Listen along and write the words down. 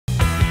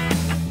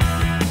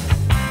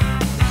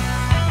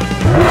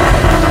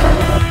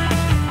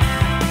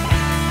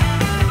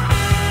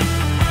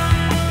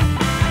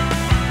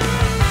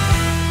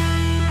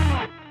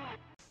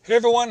Hey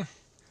everyone,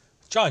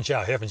 John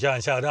Chow here from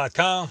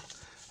johnchow.com,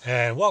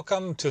 and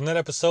welcome to another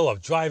episode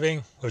of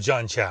Driving with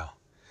John Chow.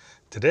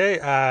 Today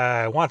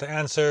I want to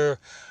answer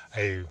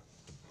a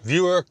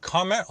viewer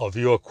comment or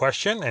viewer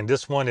question, and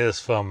this one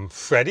is from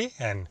Freddie,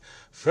 and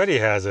Freddie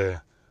has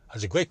a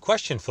great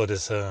question for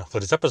this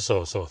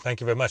episode. So thank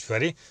you very much,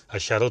 Freddie. A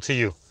shout out to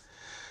you.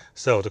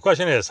 So the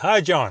question is, hi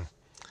John.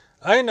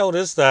 I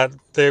noticed that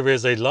there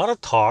is a lot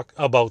of talk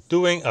about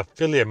doing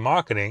affiliate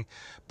marketing,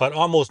 but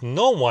almost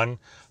no one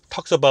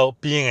talks about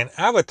being an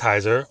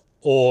advertiser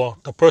or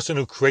the person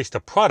who creates the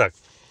product.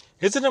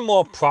 Isn't it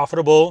more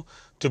profitable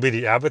to be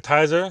the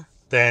advertiser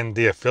than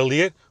the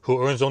affiliate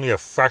who earns only a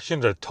fraction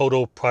of the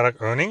total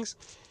product earnings?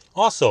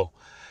 Also,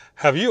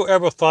 have you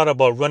ever thought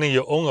about running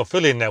your own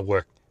affiliate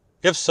network?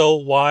 If so,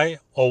 why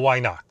or why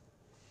not?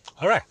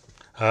 All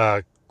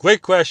right.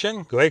 Great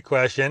question.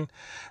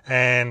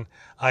 And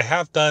I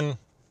have done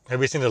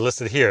everything that's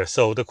listed here.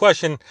 So the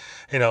question,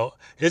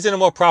 isn't it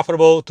more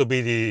profitable to be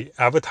the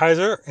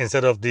advertiser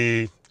instead of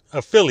the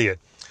affiliate?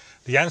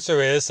 The answer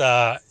is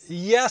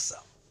yes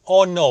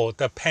or no,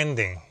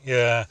 depending.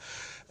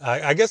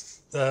 I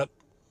guess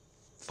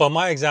for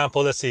my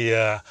example, let's see.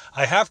 I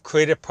have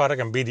created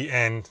product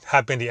and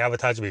have been the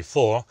advertiser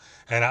before,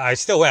 and I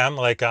still am.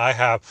 Like I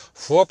have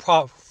four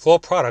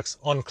products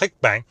on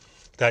ClickBank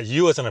that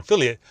you as an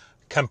affiliate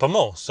can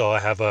promote. So I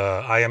have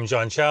I Am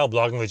John Chow,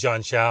 Blogging with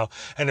John Chow,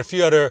 and a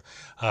few other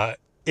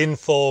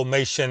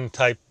information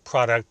type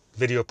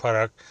video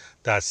product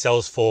that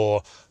sells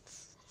for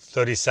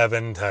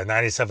 $37 to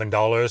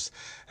 $97.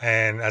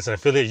 And as an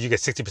affiliate, you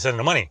get 60% of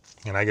the money,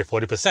 and I get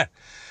 40%.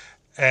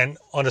 And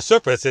on the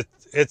surface,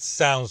 it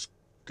sounds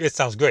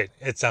great.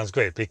 It sounds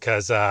great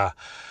because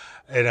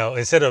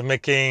instead of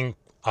making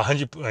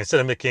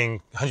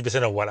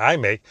 100% of what I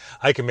make,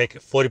 I can make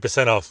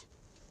 40% of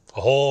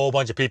a whole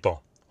bunch of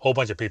people.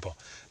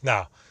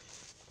 Now,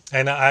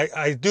 and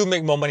I do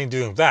make more money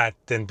doing that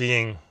than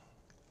being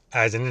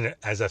as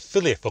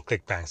affiliate for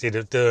ClickBank. See,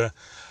 the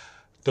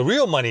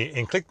real money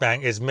in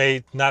ClickBank is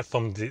made not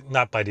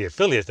by the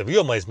affiliates. The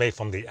real money is made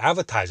from the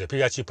advertiser.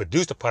 People actually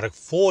produce the product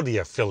for the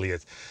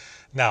affiliate.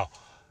 Now,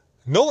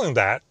 knowing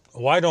that,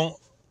 why don't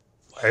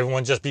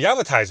everyone just be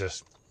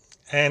advertisers?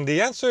 And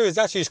the answer is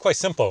actually quite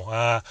simple.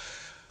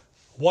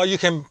 While you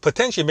can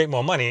potentially make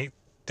more money,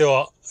 there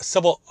are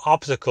several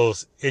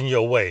obstacles in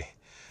your way.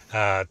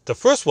 The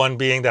first one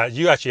being that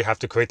you actually have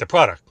to create the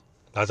product.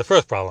 That's the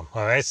first problem.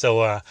 All right.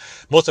 So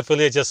most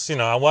affiliates just, give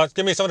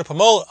me something to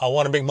promote. I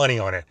want to make money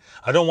on it.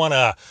 I don't want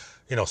to,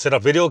 set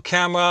up video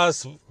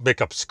cameras,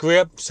 make up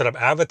script, set up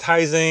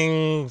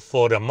advertising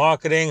for the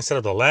marketing, set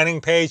up the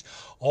landing page,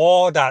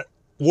 all that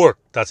work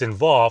that's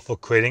involved for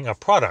creating a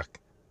product.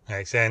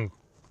 Right. And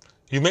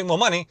you make more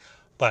money,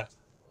 but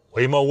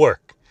way more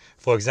work.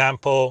 For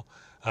example,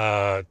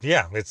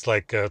 it's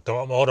like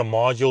all the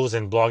modules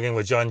in Blogging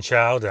with John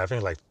Chow. I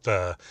think like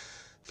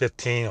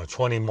 15 or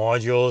 20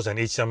 modules, and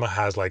each of them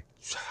has like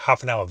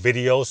half an hour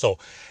video. So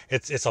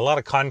it's a lot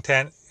of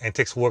content, and it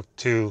takes work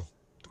to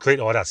create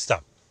all that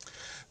stuff.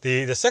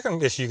 The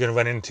second issue you can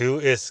run into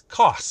is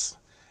costs.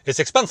 It's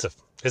expensive.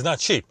 It's not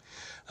cheap.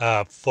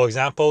 For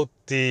example,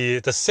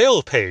 the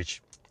sales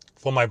page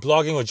for my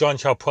Blogging with John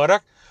Chow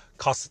product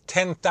costs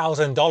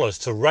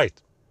 $10,000 to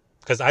write,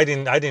 because I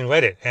didn't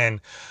write it,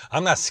 and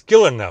I'm not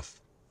skilled enough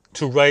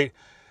to write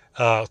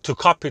to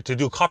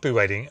do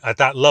copywriting at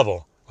that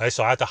level, right?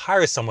 So I had to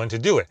hire someone to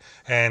do it,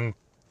 and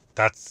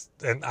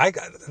I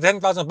got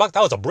 $10,000.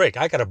 That was a break.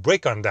 I got a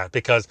break on that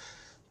because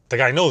the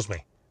guy knows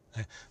me.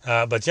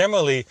 But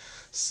generally,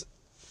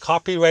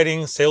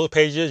 copywriting sales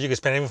pages, you can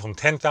spend anything from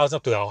 $10,000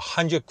 up to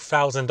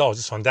 $100,000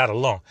 just on that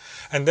alone.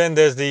 And then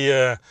there's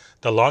the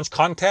launch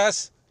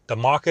contest, the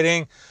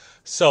marketing.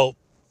 So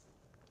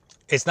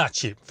it's not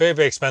cheap, very,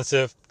 very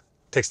expensive,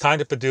 takes time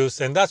to produce.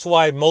 And that's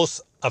why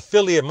most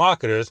affiliate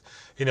marketers,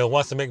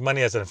 wants to make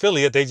money as an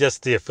affiliate. They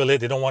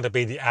don't want to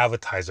be the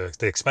advertiser.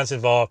 The expense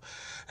involved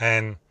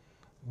and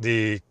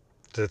the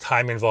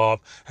time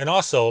involved. And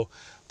also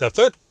the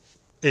third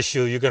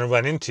issue you're going to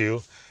run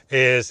into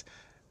is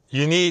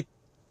you need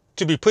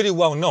to be pretty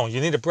well known.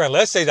 You need a brand.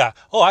 Let's say that,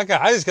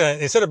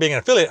 instead of being an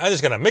affiliate, I'm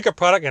just going to make a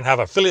product and have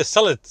affiliates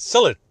sell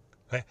it.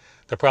 Right?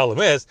 The problem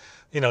is,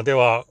 there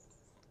are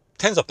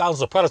tens of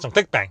thousands of products on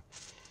ClickBank.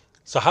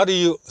 So how do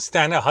you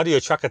stand out? How do you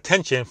attract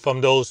attention from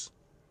those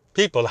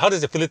people? How does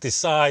the affiliate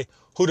decide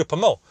who to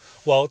promote?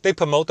 Well, they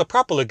promote the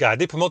popular guy.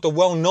 They promote the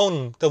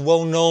well-known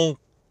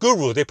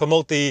guru. They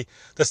promote the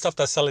stuff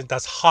that's selling,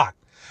 that's hot.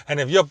 And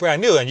if you're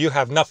brand new and you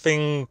have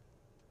nothing,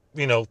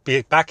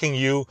 backing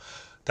you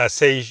that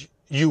says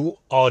you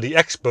are the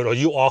expert or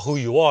you are who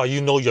you are, you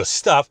know your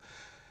stuff,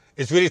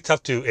 it's really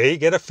tough to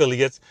get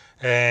affiliates.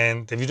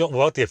 And if you don't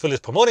want the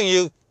affiliates promoting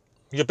you,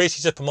 you're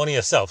basically just promoting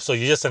yourself. So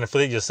you're just an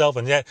affiliate yourself,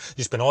 and yet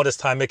you spend all this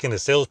time making the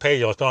sales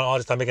page, or spend all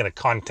this time making the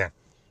content.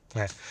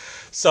 Right?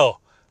 So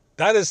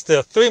that is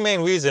the three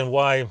main reasons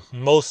why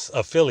most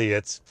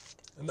affiliates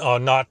are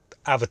not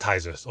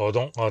advertisers or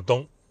don't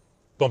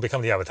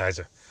become the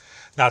advertiser.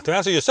 Now, to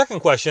answer your second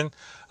question,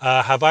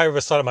 have I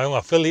ever started my own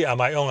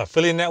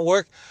affiliate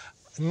network?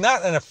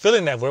 not an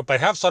affiliate network, but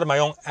I have started my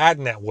own ad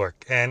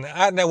network. And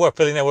ad network,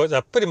 affiliate networks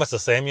are pretty much the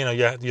same. You know,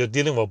 you're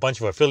dealing with a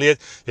bunch of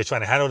affiliates, you're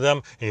trying to handle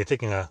them, and you're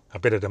taking a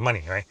bit of the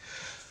money, right?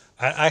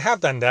 I have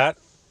done that,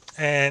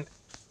 and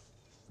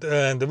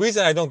the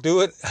reason I don't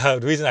do it, the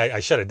reason I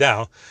shut it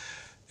down,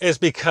 is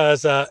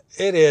because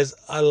it is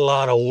a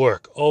lot of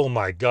work. Oh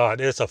my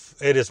God, it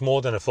is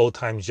more than a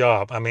full-time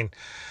job. I mean,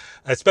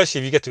 especially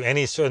if you get to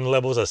any certain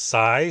levels of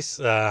size.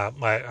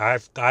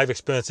 I've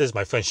experienced this.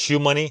 My friend Shoe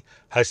Money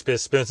has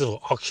experiences with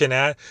Auction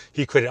Ad.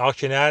 He created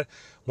Auction Ad,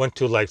 went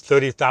to like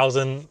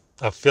 30,000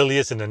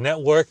 affiliates in the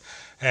network,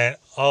 and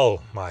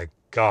oh my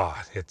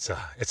God, it's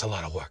a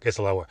lot of work. It's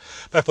a lot of work.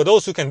 But for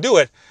those who can do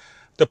it,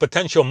 the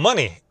potential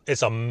money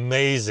is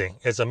amazing.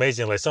 It's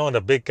amazing. Like some of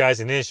the big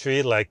guys in the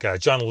industry, like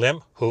John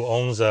Lim, who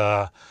owns who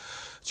owns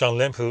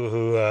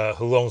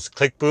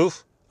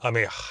ClickBooth. I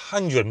mean,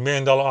 $100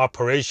 million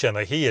operation.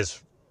 Like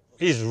he's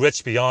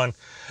rich beyond.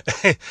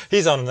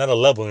 He's on another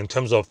level in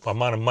terms of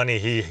amount of money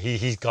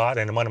he's got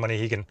and the amount of money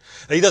he can.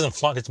 He doesn't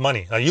flaunt his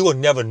money. Like you will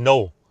never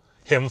know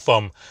him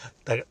from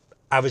the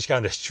average guy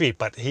on the street,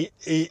 but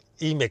he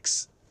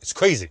makes, it's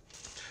crazy.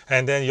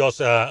 And then you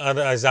also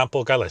another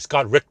example, guy like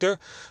Scott Richter.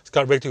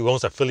 Scott Richter, who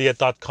owns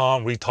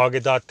affiliate.com,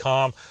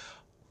 retarget.com,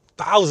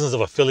 thousands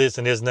of affiliates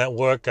in his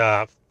network.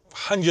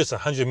 Hundreds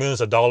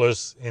millions of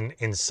dollars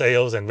in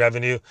sales and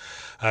revenue.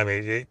 I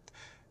mean,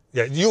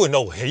 yeah, you would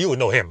know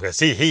him because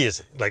he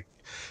is like,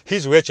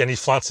 he's rich and he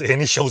flaunts it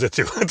and he shows it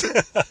too.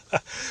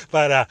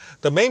 But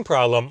the main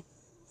problem,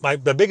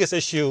 the biggest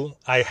issue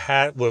I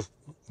had with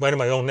running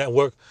my own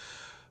network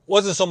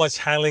wasn't so much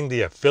handling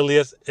the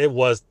affiliates. It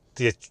was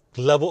the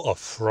level of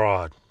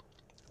fraud.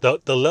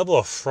 The level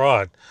of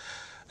fraud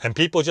and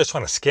people just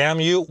trying to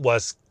scam you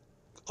was,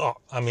 oh,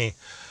 I mean,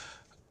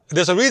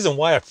 there's a reason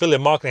why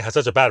affiliate marketing has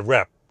such a bad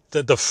rep.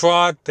 The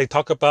fraud they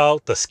talk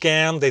about, the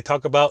scam they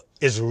talk about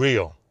is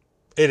real.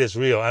 It is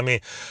real. I mean,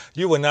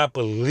 you would not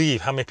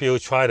believe how many people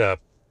try to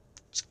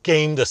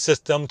game the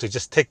system to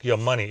just take your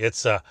money.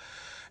 It's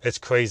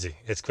crazy.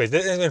 It's crazy.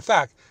 In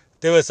fact,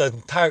 there is an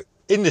entire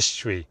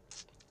industry,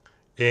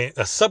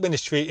 a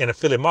sub-industry in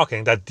affiliate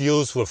marketing that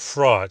deals with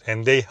fraud,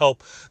 and they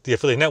help the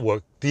affiliate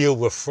network deal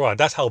with fraud.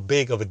 That's how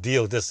big of a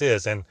deal this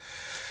is. And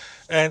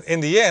in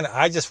the end,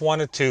 I just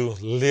wanted to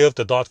live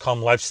the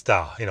 .com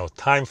lifestyle, you know,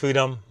 time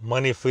freedom,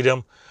 money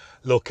freedom,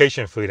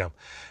 location freedom.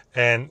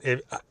 And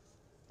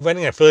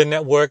running an affiliate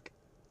network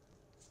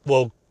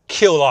will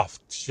kill off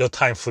your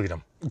time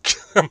freedom,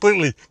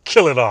 completely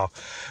kill it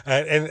off.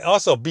 And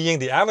also being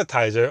the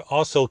advertiser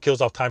also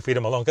kills off time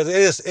freedom alone, because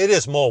it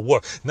is more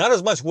work. Not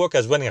as much work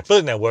as running an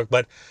affiliate network,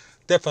 but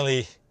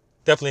definitely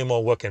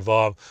more work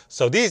involved.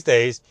 So these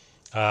days,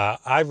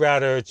 I'd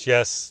rather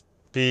just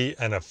be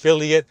an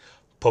affiliate,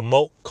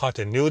 promote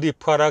continuity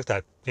product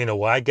that, you know,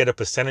 where I get a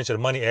percentage of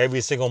the money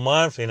every single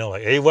month, you know,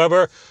 like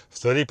AWeber,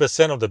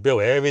 30% of the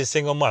bill every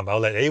single month. I'll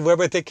let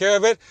AWeber take care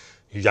of it.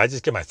 I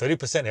just get my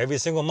 30% every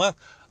single month.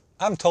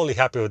 I'm totally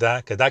happy with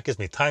that because that gives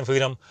me time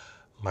freedom,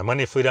 my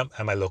money freedom,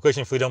 and my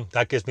location freedom.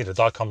 That gives me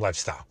the .com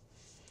lifestyle.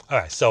 All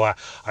right, so I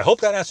hope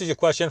that answers your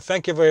question.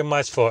 Thank you very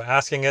much for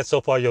asking it. So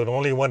far, you're the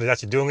only one that's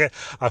actually doing it.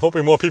 I'm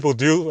hoping more people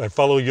do and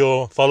follow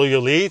your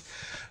lead.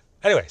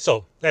 Anyway,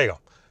 so there you go.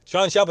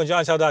 John Shaw and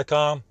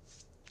johnshaw.com.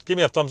 Give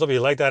me a thumbs up if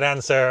you like that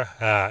answer.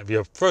 If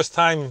you're a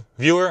first-time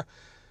viewer,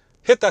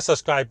 hit that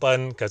subscribe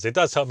button because it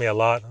does help me a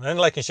lot. And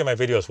like and share my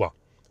video as well.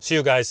 See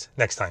you guys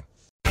next time.